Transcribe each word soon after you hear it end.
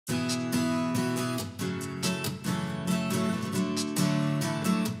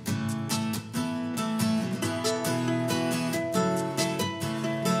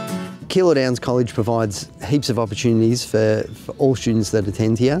Keilor College provides heaps of opportunities for all students that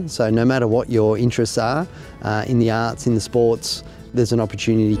attend here. So no matter what your interests are, in the arts, in the sports, there's an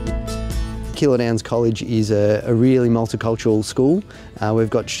opportunity. Keilor College is a really multicultural school. We've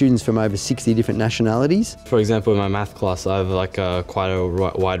got students from over 60 different nationalities. For example, in my math class, I have quite a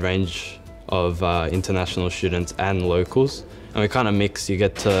wide range of international students and locals. And we kind of mix, you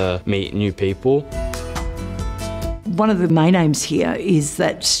get to meet new people. One of the main aims here is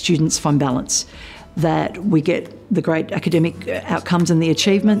that students find balance, that we get the great academic outcomes and the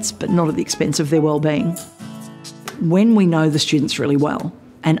achievements, but not at the expense of their well-being. When we know the students really well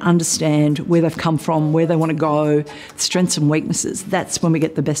and understand where they've come from, where they want to go, strengths and weaknesses, that's when we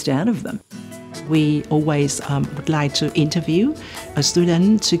get the best out of them. We always would like to interview a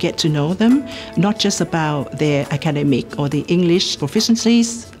student to get to know them, not just about their academic or the English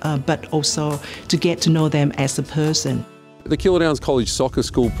proficiencies, but also to get to know them as a person. The Keilor College Soccer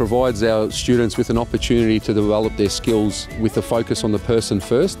School provides our students with an opportunity to develop their skills with a focus on the person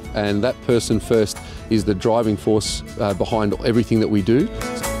first, and that person first is the driving force behind everything that we do.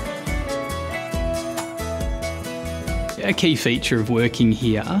 A key feature of working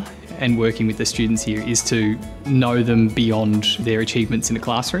here and working with the students here is to know them beyond their achievements in the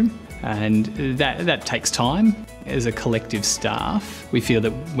classroom, and that takes time. As a collective staff, we feel that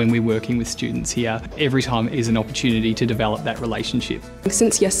when we're working with students here, every time is an opportunity to develop that relationship.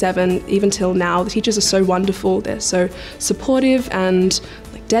 Since year 7, even till now, the teachers are so wonderful. They're so supportive and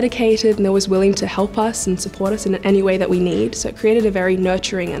dedicated, and they're always willing to help us and support us in any way that we need. So it created a very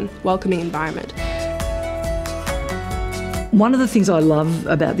nurturing and welcoming environment. One of the things I love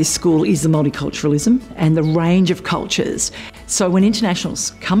about this school is the multiculturalism and the range of cultures. So when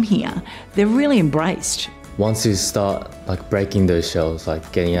internationals come here, they're really embraced. Once you start breaking those shells,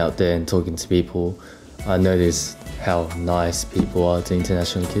 getting out there and talking to people, I notice how nice people are to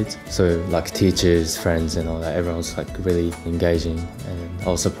international kids. So teachers, friends and all that, everyone's really engaging, and I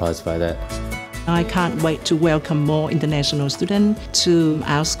was surprised by that. I can't wait to welcome more international students to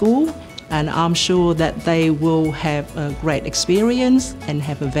our school, and I'm sure that they will have a great experience and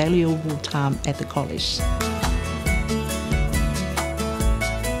have a valuable time at the college.